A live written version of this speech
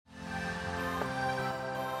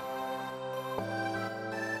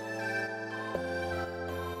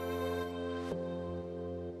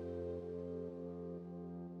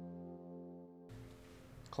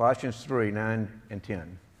Colossians 3, 9 and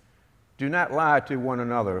 10. Do not lie to one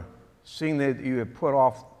another, seeing that you have put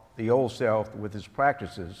off the old self with its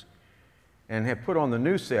practices, and have put on the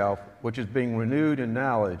new self, which is being renewed in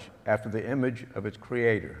knowledge after the image of its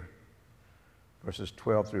creator. Verses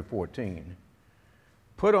 12 through 14.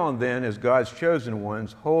 Put on then, as God's chosen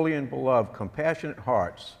ones, holy and beloved, compassionate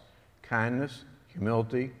hearts, kindness,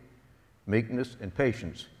 humility, meekness, and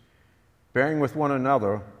patience, bearing with one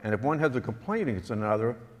another, and if one has a complaint against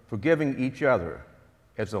another, forgiving each other,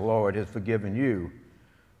 as the Lord has forgiven you,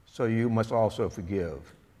 so you must also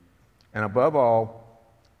forgive. And above all,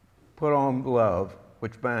 put on love,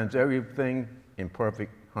 which binds everything in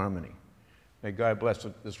perfect harmony. May God bless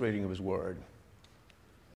this reading of His Word.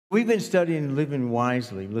 We've been studying Living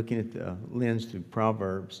Wisely, looking at the lens through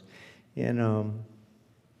Proverbs. And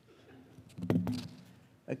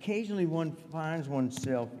occasionally one finds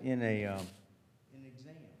oneself in an exam,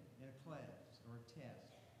 in a class or a test.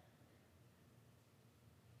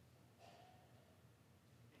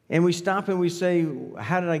 And we stop and we say,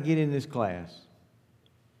 how did I get in this class?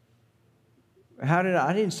 I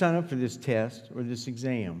didn't sign up for this test or this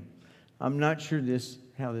exam. I'm not sure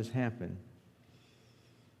how this happened.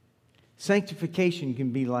 Sanctification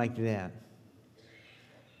can be like that.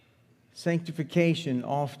 Sanctification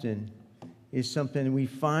often is something we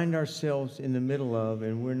find ourselves in the middle of,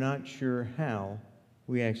 and we're not sure how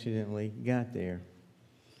we accidentally got there.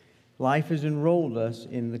 Life has enrolled us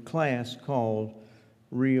in the class called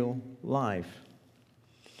Real Life.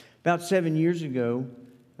 About 7 years ago,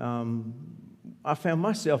 I found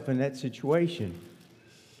myself in that situation.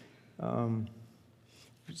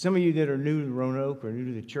 Some of you that are new to Roanoke or new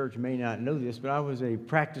to the church may not know this, but I was a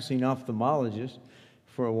practicing ophthalmologist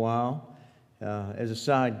for a while as a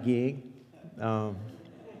side gig.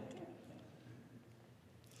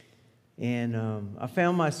 And I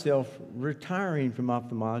found myself retiring from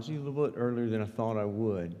ophthalmology a little bit earlier than I thought I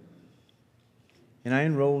would. And I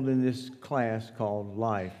enrolled in this class called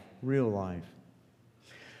Life, Real Life.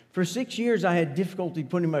 For 6 years, I had difficulty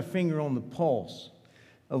putting my finger on the pulse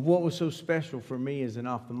of what was so special for me as an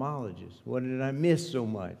ophthalmologist. What did I miss so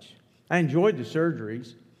much? I enjoyed the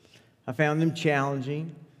surgeries. I found them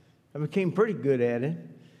challenging. I became pretty good at it.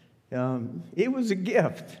 It was a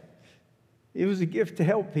gift. It was a gift to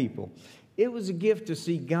help people. It was a gift to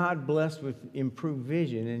see God blessed with improved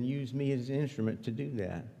vision and use me as an instrument to do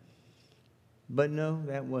that. But no,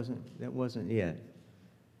 that wasn't it.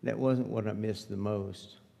 That wasn't what I missed the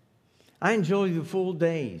most. I enjoyed the full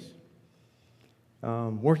days.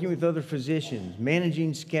 Working with other physicians,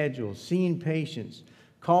 managing schedules, seeing patients,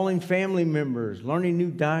 calling family members, learning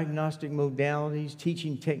new diagnostic modalities,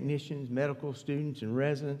 teaching technicians, medical students, and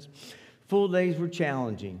residents. Full days were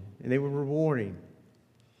challenging, and they were rewarding.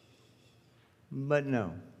 But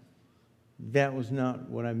no, that was not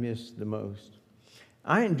what I missed the most.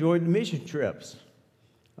 I enjoyed the mission trips.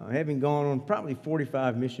 Having gone on probably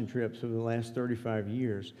 45 mission trips over the last 35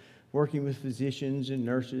 years, working with physicians and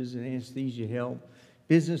nurses and anesthesia help,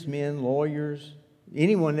 businessmen, lawyers,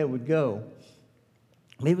 anyone that would go.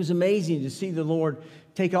 It was amazing to see the Lord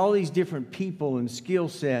take all these different people and skill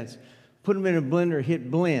sets, put them in a blender, hit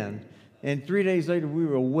blend, and 3 days later we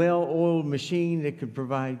were a well-oiled machine that could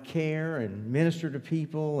provide care and minister to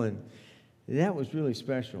people, and that was really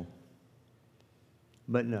special.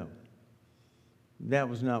 But no, that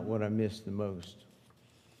was not what I missed the most.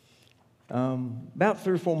 About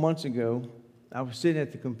 3 or 4 months ago, I was sitting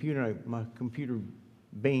at the computer. My computer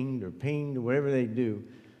binged or pinged or whatever they do.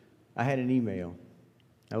 I had an email.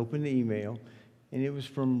 I opened the email, and it was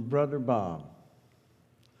from Brother Bob.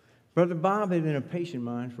 Brother Bob had been a patient of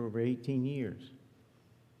mine for over 18 years.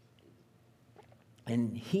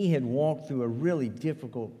 And he had walked through a really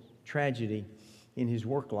difficult tragedy in his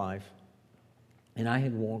work life, and I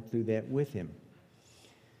had walked through that with him.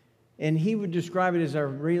 And he would describe it as our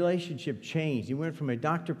relationship changed. He went from a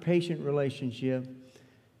doctor-patient relationship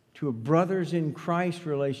to a brothers in Christ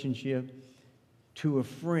relationship to a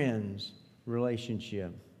friends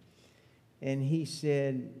relationship. And he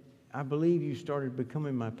said, I believe you started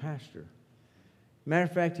becoming my pastor. Matter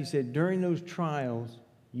of fact, he said, during those trials,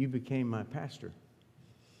 you became my pastor.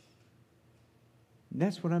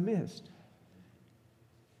 That's what I missed.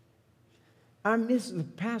 I missed the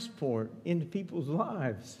passport into people's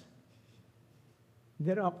lives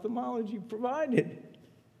that ophthalmology provided.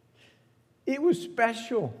 It was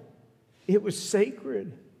special. It was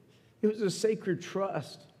sacred. It was a sacred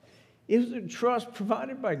trust. It was a trust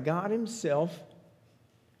provided by God Himself,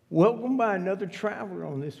 welcomed by another traveler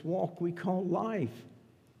on this walk we call life.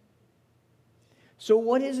 So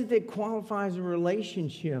what is it that qualifies a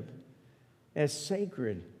relationship as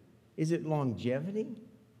sacred? Is it longevity?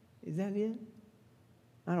 Is that it?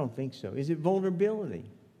 I don't think so. Is it vulnerability?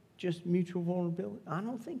 Just mutual vulnerability? I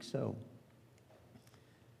don't think so.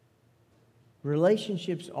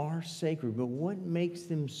 Relationships are sacred, but what makes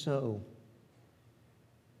them so?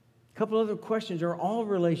 A couple other questions. Are all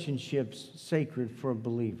relationships sacred for a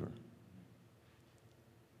believer?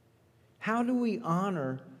 How do we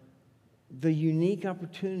honor the unique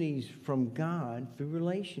opportunities from God through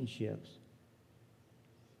relationships?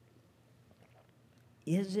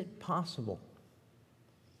 Is it possible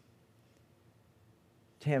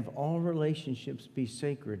to have all relationships be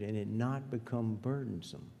sacred and it not become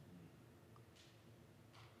burdensome?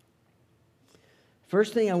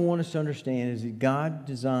 First thing I want us to understand is that God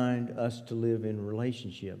designed us to live in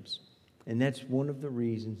relationships. And that's one of the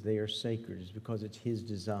reasons they are sacred, is because it's His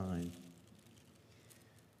design.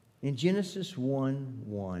 In Genesis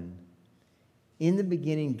 1:1, in the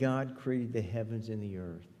beginning God created the heavens and the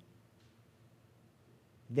earth.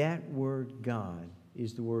 That word God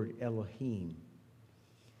is the word Elohim.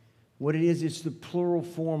 What it is, it's the plural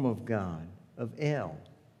form of God, of El.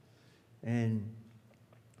 And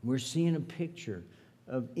we're seeing a picture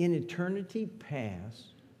of, in eternity past,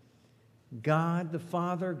 God the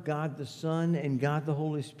Father, God the Son, and God the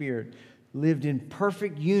Holy Spirit lived in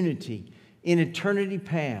perfect unity in eternity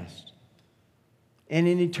past. And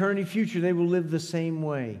in eternity future, they will live the same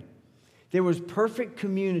way. There was perfect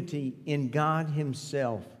community in God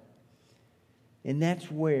Himself. And that's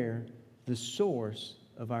where the source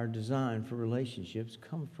of our design for relationships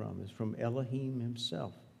come from, is from Elohim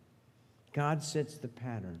Himself. God sets the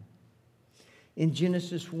pattern. In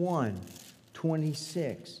Genesis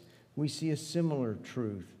 1:26, we see a similar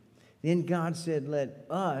truth. Then God said, "Let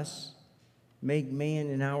us make man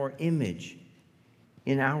in our image,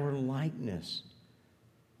 in our likeness.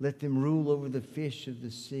 Let them rule over the fish of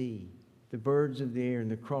the sea, the birds of the air,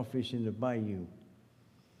 and the crawfish in the bayou."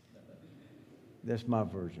 That's my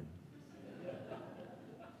version.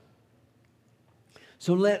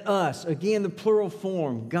 So let us, again the plural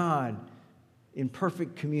form, God in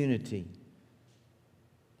perfect community,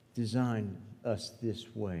 designed us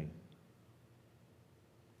this way.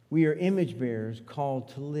 We are image bearers called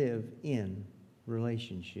to live in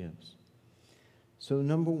relationships. So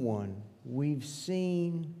number one, we've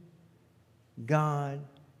seen God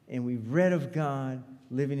and we've read of God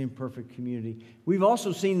living in perfect community. We've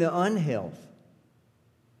also seen the unhealth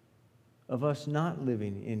of us not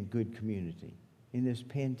living in good community in this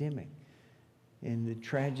pandemic, and the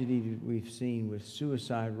tragedy that we've seen with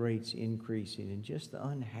suicide rates increasing and just the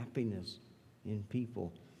unhappiness in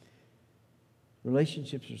people.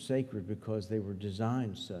 Relationships are sacred because they were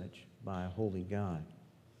designed such by a holy God.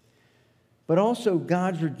 But also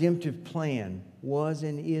God's redemptive plan was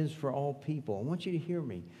and is for all people. I want you to hear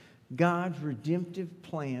me. God's redemptive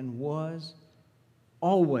plan was,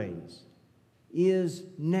 always, is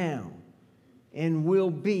now, and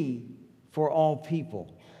will be for all people.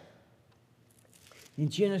 In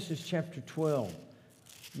Genesis chapter 12,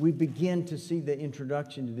 we begin to see the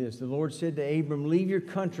introduction to this. The Lord said to Abram, "Leave your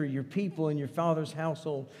country, your people, and your father's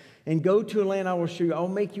household, and go to a land I will show you. I will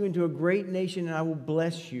make you into a great nation, and I will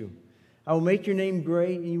bless you. I will make your name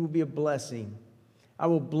great, and you will be a blessing. I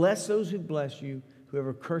will bless those who bless you.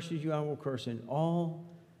 Whoever curses you, I will curse, and all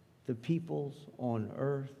the peoples on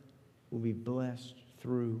earth will be blessed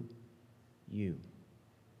through you."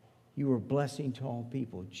 You are a blessing to all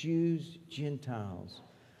people, Jews, Gentiles,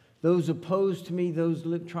 those opposed to me, those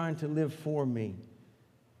trying to live for me.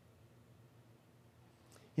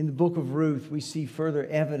 In the book of Ruth, we see further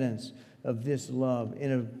evidence of this love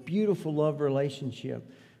in a beautiful love relationship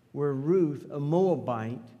where Ruth, a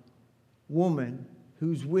Moabite woman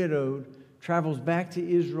who's widowed, travels back to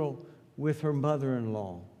Israel with her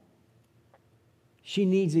mother-in-law. She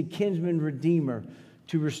needs a kinsman redeemer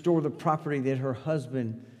to restore the property that her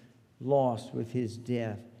husband lost with his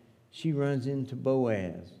death. She runs into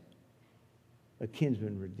Boaz, a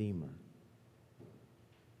kinsman redeemer.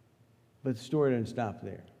 But the story doesn't stop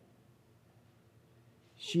there.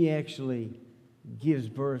 She actually gives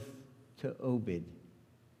birth to Obed,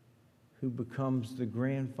 who becomes the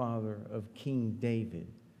grandfather of King David.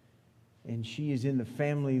 And she is in the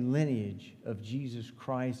family lineage of Jesus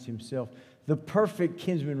Christ Himself, the perfect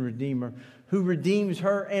kinsman redeemer who redeems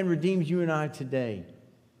her and redeems you and I today.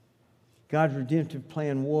 God's redemptive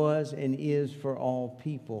plan was and is for all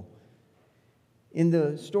people. In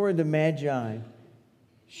the story of the Magi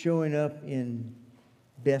showing up in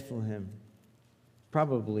Bethlehem,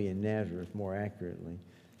 probably in Nazareth more accurately,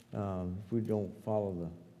 if we don't follow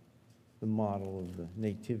the model of the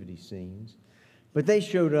nativity scenes. But they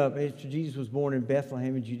showed up after Jesus was born in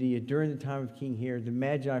Bethlehem in Judea during the time of King Herod. The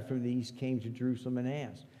Magi from the east came to Jerusalem and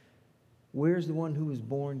asked, Where's the one who was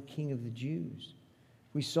born King of the Jews?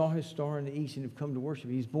 We saw his star in the east and have come to worship.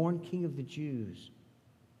 He's born King of the Jews.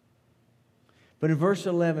 But in verse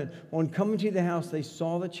 11, on coming to the house, they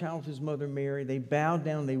saw the child with his mother Mary. They bowed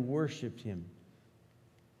down, they worshiped him.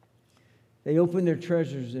 They opened their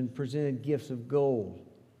treasures and presented gifts of gold,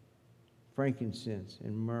 frankincense,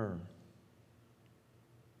 and myrrh.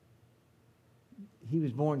 He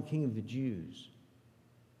was born King of the Jews.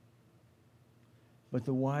 But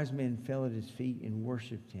the wise men fell at his feet and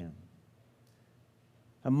worshiped him.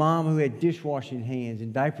 A mom who had dishwashing hands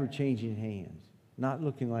and diaper changing hands, not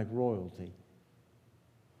looking like royalty.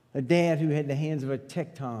 A dad who had the hands of a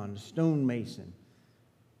tecton, a stonemason.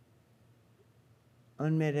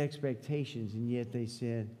 Unmet expectations, and yet they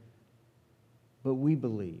said, but we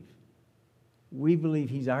believe. We believe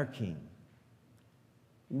he's our king.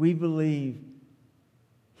 We believe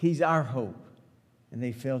he's our hope. And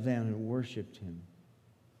they fell down and worshiped him.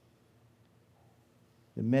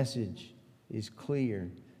 The message is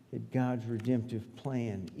clear that God's redemptive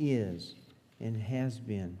plan is and has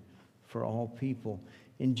been for all people.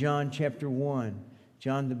 In John chapter 1,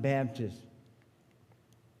 John the Baptist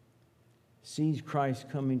sees Christ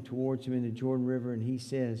coming towards him in the Jordan River, and he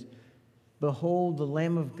says, behold the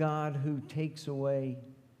Lamb of God who takes away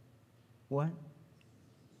what?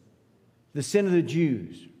 The sin of the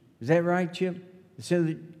Jews. Is that right, Chip? The sin of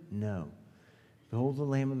the... No. Behold the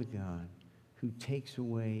Lamb of the God who takes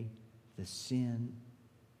away the sin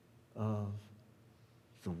of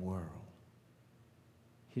the world.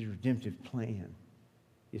 His redemptive plan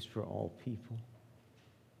is for all people.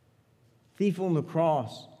 Thief on the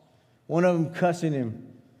cross, one of them cussing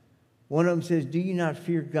him. One of them says, do you not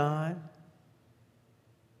fear God?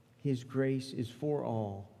 His grace is for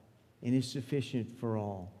all and is sufficient for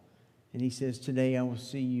all. And he says, today I will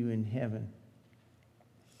see you in heaven.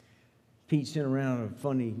 Pete sent around a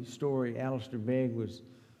funny story. Alistair Begg was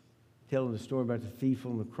telling the story about the thief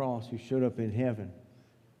on the cross who showed up in heaven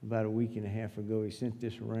about a week and a half ago. He sent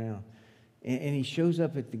this around. And he shows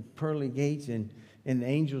up at the pearly gates, and the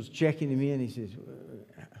angel's checking him in. He says,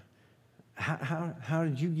 how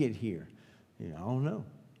did you get here? I don't know.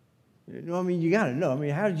 I mean, you got to know. I mean,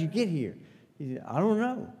 how did you get here? He said, I don't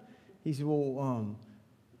know. He said, well,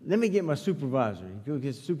 let me get my supervisor. He goes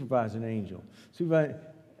get the supervising angel.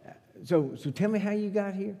 So tell me how you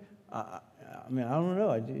got here. I mean, I don't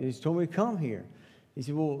know. He's told me to come here. He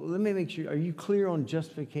said, well, let me make sure. Are you clear on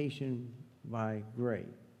justification by grace?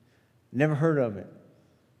 Never heard of it.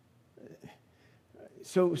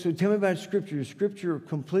 So tell me about Scripture. Is Scripture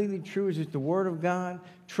completely true? Is it the Word of God?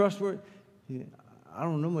 Trustworthy? He said, I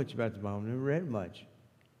don't know much about the Bible. I've never read much.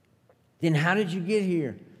 Then how did you get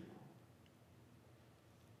here?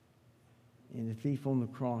 And the thief on the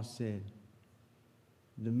cross said,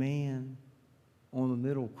 the man on the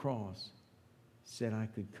middle cross said I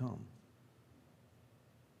could come.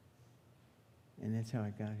 And that's how I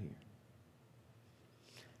got here.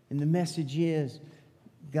 And the message is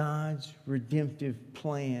God's redemptive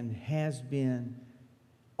plan has been,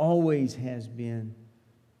 always has been,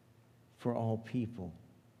 for all people.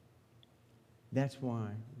 That's why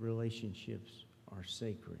relationships are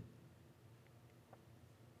sacred.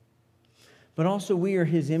 But also we are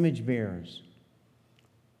His image bearers.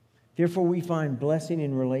 Therefore, we find blessing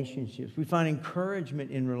in relationships. We find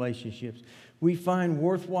encouragement in relationships. We find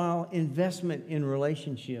worthwhile investment in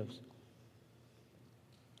relationships.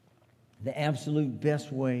 The absolute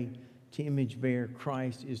best way to image bear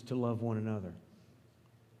Christ is to love one another.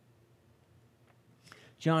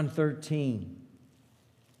 John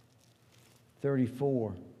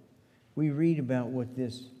 13:34, we read about what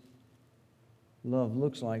this love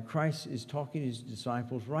looks like. Christ is talking to His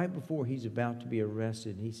disciples right before He's about to be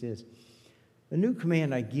arrested. He says, a new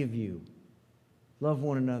command I give you, love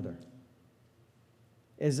one another.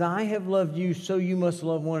 As I have loved you, so you must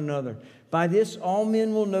love one another. By this, all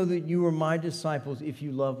men will know that you are my disciples if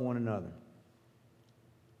you love one another.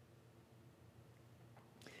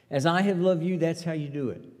 As I have loved you, that's how you do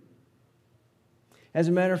it. As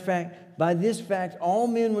a matter of fact, by this fact, all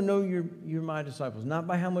men will know you're my disciples. Not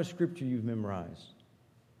by how much Scripture you've memorized.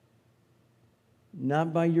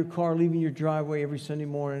 Not by your car leaving your driveway every Sunday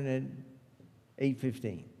morning at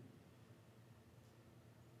 8:15.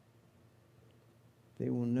 They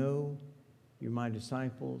will know you're my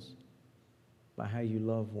disciples by how you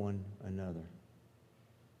love one another.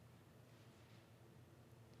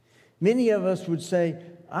 Many of us would say,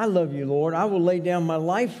 I love you, Lord. I will lay down my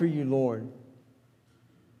life for you, Lord.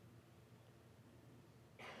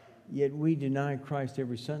 Yet we deny Christ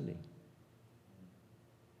every Sunday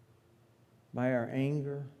by our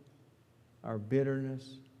anger, our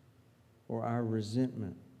bitterness, or our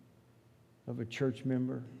resentment. of a church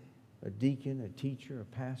member, a deacon, a teacher,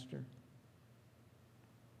 a pastor.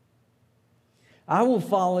 I will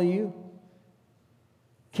follow you.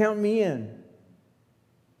 Count me in.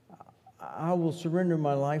 I will surrender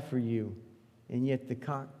my life for you. And yet the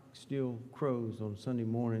cock still crows on Sunday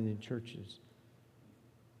morning in churches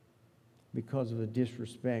because of a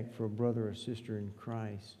disrespect for a brother or sister in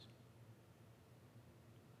Christ.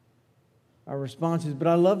 Our response is, but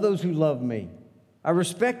I love those who love me. I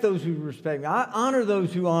respect those who respect me. I honor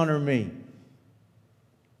those who honor me.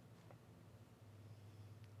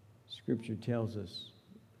 Scripture tells us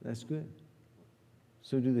that's good.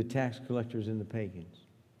 So do the tax collectors and the pagans.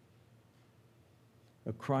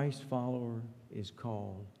 A Christ follower is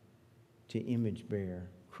called to image bear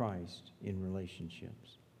Christ in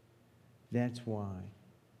relationships. That's why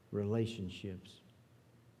relationships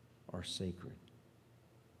are sacred.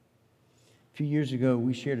 A few years ago,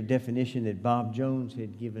 we shared a definition that Bob Jones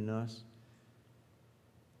had given us.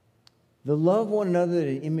 The love one another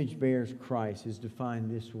that image bears Christ is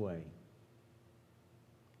defined this way.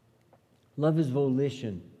 Love is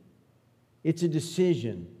volition. It's a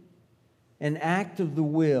decision, an act of the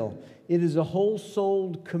will. It is a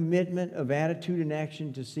whole-souled commitment of attitude and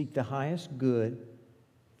action to seek the highest good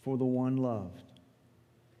for the one loved,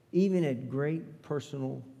 even at great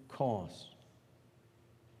personal cost.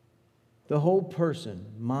 The whole person,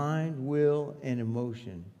 mind, will, and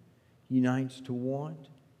emotion, unites to want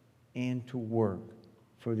and to work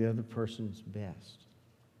for the other person's best.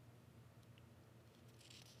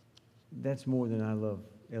 That's more than I love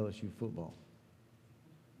LSU football.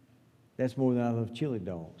 That's more than I love chili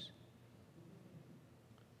dogs.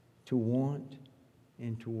 To want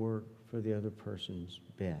and to work for the other person's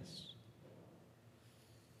best.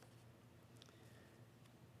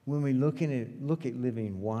 When we look at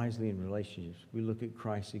living wisely in relationships, we look at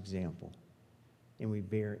Christ's example and we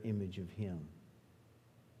bear image of Him.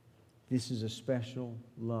 This is a special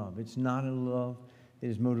love. It's not a love that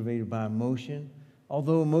is motivated by emotion,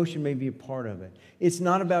 although emotion may be a part of it. It's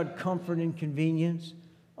not about comfort and convenience,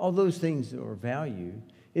 all those things are valued.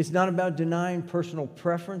 It's not about denying personal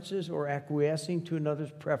preferences or acquiescing to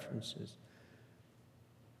another's preferences,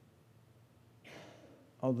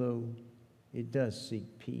 although it does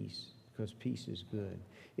seek peace, because peace is good.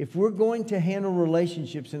 If we're going to handle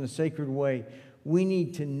relationships in a sacred way, we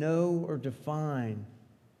need to know or define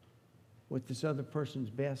what this other person's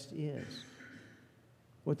best is,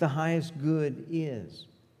 what the highest good is.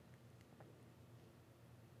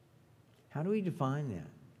 How do we define that?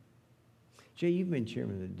 Jay, you've been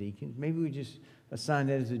chairman of the deacons. Maybe we just assign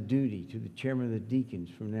that as a duty to the chairman of the deacons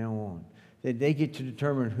from now on, that they get to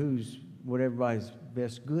determine what everybody's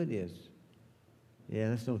best good is. Yeah,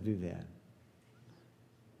 let's don't do that.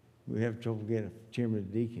 We have trouble getting a chairman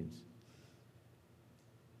of the deacons.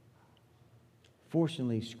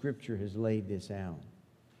 Fortunately, Scripture has laid this out.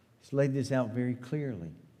 It's laid this out very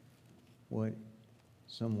clearly, what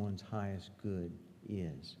someone's highest good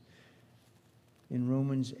is. In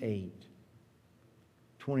Romans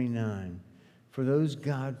 8:29, for those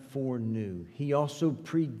God foreknew, He also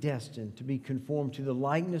predestined to be conformed to the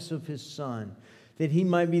likeness of His Son, that He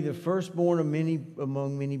might be the firstborn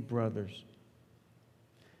among many brothers.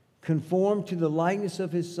 Conformed to the likeness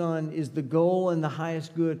of His Son is the goal and the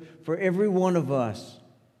highest good for every one of us.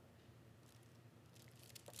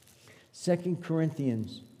 2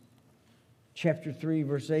 Corinthians chapter 3,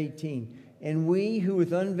 verse 18. And we who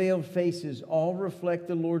with unveiled faces all reflect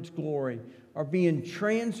the Lord's glory are being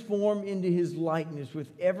transformed into His likeness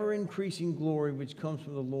with ever-increasing glory which comes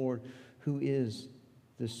from the Lord, who is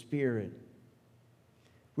the Spirit.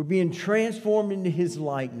 We're being transformed into His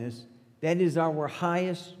likeness. That is our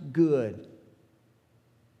highest good.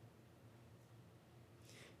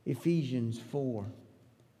 Ephesians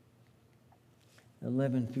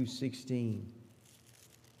 4:11-16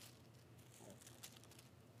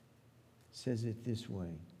 says it this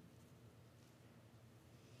way.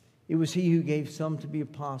 It was He who gave some to be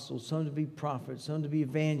apostles, some to be prophets, some to be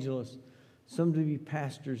evangelists, some to be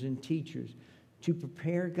pastors and teachers, to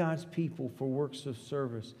prepare God's people for works of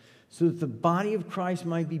service, so that the body of Christ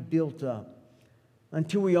might be built up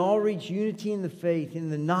until we all reach unity in the faith, in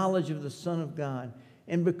the knowledge of the Son of God,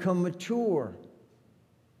 and become mature,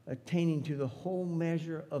 attaining to the whole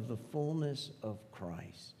measure of the fullness of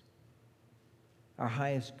Christ. Our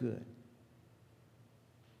highest good,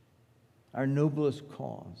 our noblest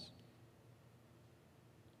cause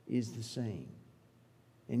is the same.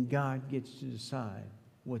 And God gets to decide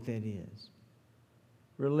what that is.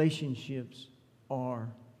 Relationships are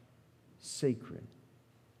sacred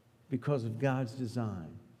because of God's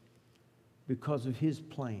design, because of His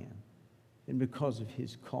plan, and because of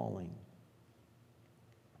His calling.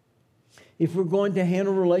 If we're going to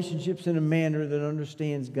handle relationships in a manner that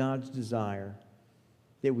understands God's desire,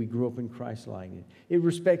 that we grew up in Christ-likeness. It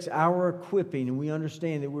respects our equipping, and we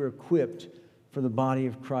understand that we're equipped for the body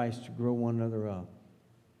of Christ to grow one another up.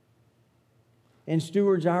 And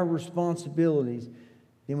stewards our responsibilities,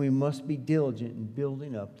 then we must be diligent in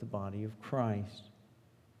building up the body of Christ.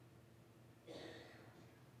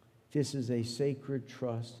 This is a sacred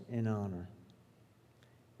trust and honor.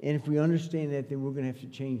 And if we understand that, then we're going to have to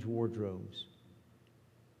change wardrobes.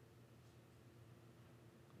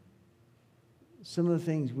 Some of the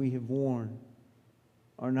things we have worn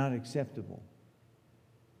are not acceptable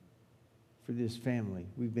for this family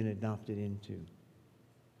we've been adopted into.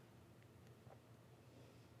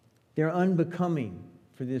 They're unbecoming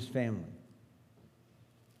for this family.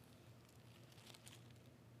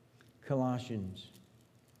 Colossians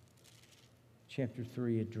chapter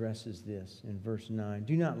 3 addresses this in verse 9.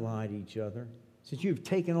 Do not lie to each other, since you have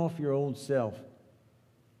taken off your old self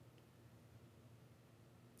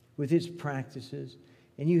with its practices,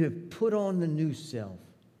 and you have put on the new self,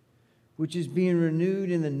 which is being renewed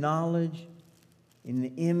in the knowledge, in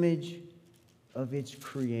the image of its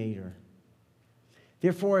Creator.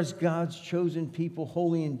 Therefore, as God's chosen people,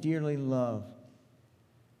 holy and dearly loved,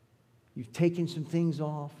 you've taken some things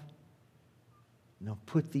off. Now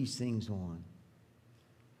put these things on.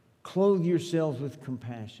 Clothe yourselves with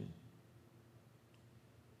compassion,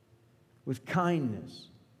 with kindness,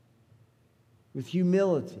 with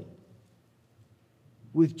humility,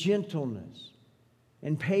 with gentleness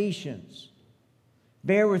and patience.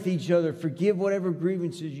 Bear with each other. Forgive whatever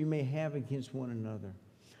grievances you may have against one another.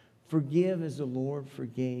 Forgive as the Lord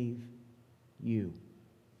forgave you.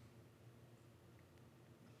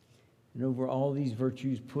 And over all these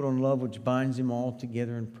virtues, put on love, which binds them all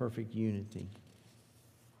together in perfect unity.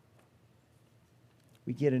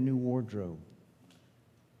 We get a new wardrobe.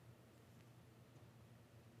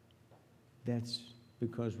 That's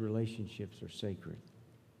because relationships are sacred.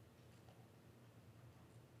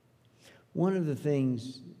 One of the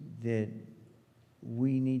things that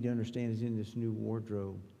we need to understand is in this new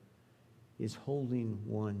wardrobe is holding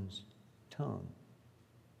one's tongue.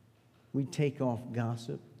 We take off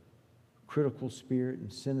gossip, critical spirit,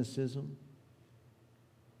 and cynicism,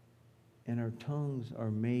 and our tongues are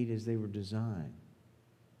made as they were designed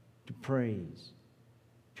to praise,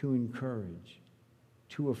 to encourage,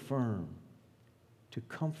 to affirm, to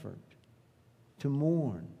comfort, to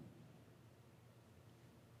mourn.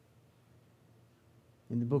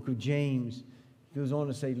 In the book of James, it goes on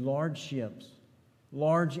to say large ships,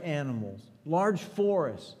 large animals, large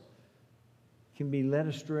forests can be led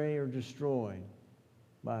astray or destroyed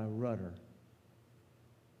by a rudder,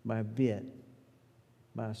 by a bit,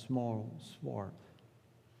 by a small spark.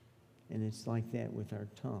 And it's like that with our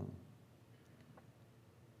tongue.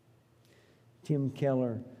 Tim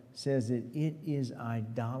Keller says that it is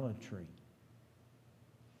idolatry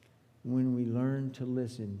when we learn to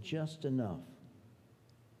listen just enough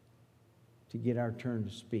to get our turn to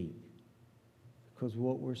speak. Because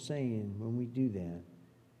what we're saying when we do that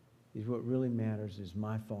is what really matters is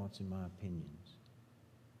my thoughts and my opinions.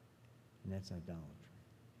 And that's idolatry.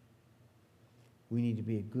 We need to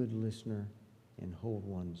be a good listener and hold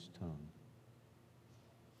one's tongue.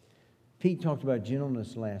 Pete talked about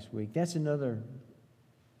gentleness last week. That's another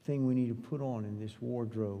thing we need to put on in this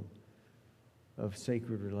wardrobe of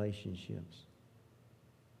sacred relationships.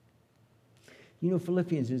 You know,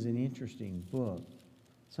 Philippians is an interesting book.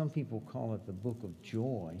 Some people call it the book of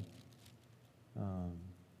joy. And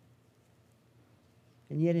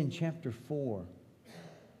yet in chapter 4,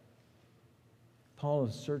 Paul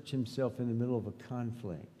asserts himself in the middle of a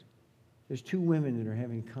conflict. There's two women that are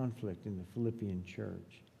having conflict in the Philippian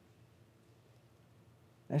church.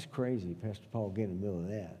 That's crazy, Pastor Paul get in the middle of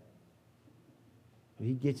that. But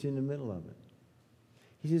he gets in the middle of it.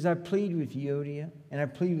 He says, I plead with Euodia and I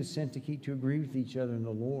plead with Syntyche to agree with each other in the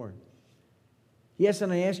Lord. Yes,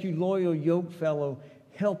 and I ask you, loyal yoke fellow,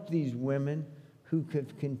 help these women who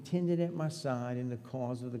have contended at my side in the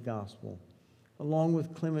cause of the gospel, along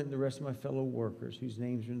with Clement and the rest of my fellow workers whose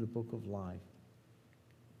names are in the book of life.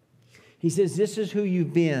 He says, this is who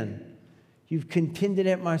you've been. You've contended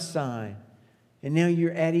at my side, and now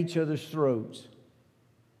you're at each other's throats.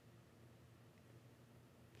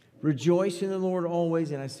 Rejoice in the Lord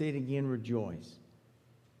always, and I say it again, rejoice.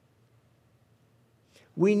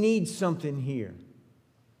 We need something here.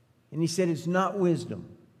 And he said it's not wisdom.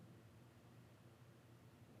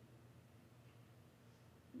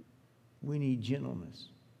 We need gentleness.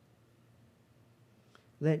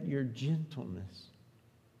 Let your gentleness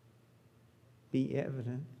be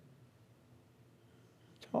evident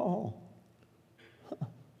to all.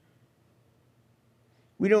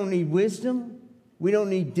 We don't need wisdom. We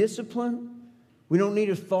don't need discipline. We don't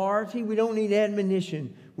need authority. We don't need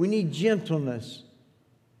admonition. We need gentleness.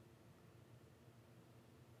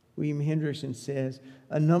 William Hendrickson says,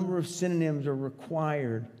 a number of synonyms are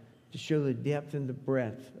required to show the depth and the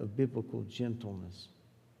breadth of biblical gentleness.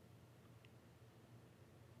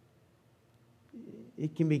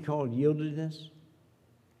 It can be called yieldedness,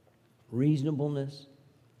 reasonableness,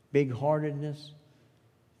 big-heartedness,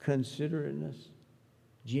 considerateness,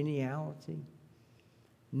 geniality.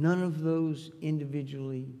 None of those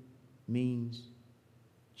individually means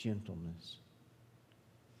gentleness.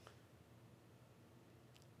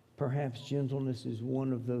 Perhaps gentleness is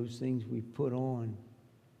one of those things we put on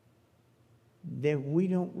that we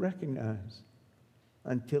don't recognize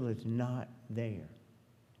until it's not there.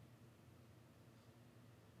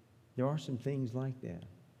 There are some things like that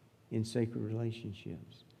in sacred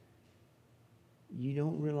relationships. You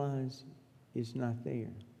don't realize it's not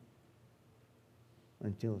there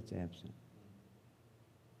until it's absent.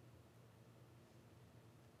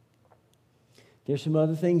 There's some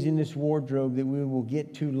other things in this wardrobe that we will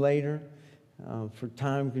get to later. For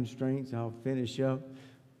time constraints, I'll finish up.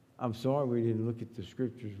 I'm sorry we didn't look at the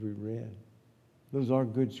scriptures we read. Those are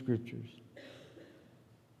good scriptures.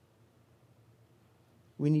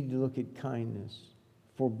 We need to look at kindness,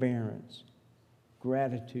 forbearance,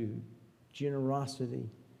 gratitude, generosity,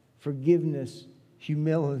 forgiveness,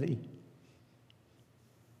 humility.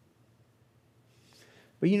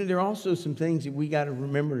 But there are also some things that we got to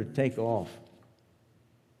remember to take off.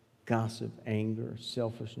 Gossip, anger,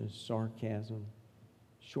 selfishness, sarcasm,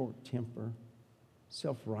 short temper,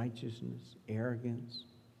 self-righteousness, arrogance,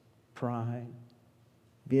 pride,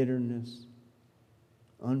 bitterness,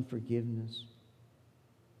 unforgiveness.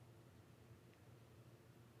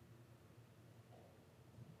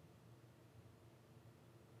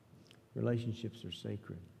 Relationships are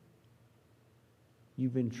sacred.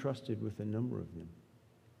 You've been trusted with a number of them.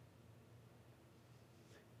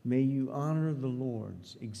 May you honor the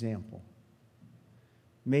Lord's example.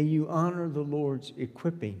 May you honor the Lord's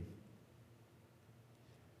equipping.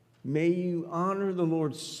 May you honor the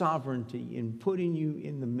Lord's sovereignty in putting you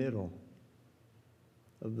in the middle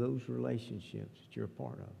of those relationships that you're a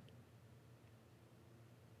part of.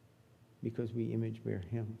 Because we image bear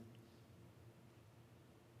Him.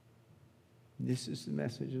 This is the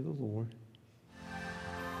message of the Lord.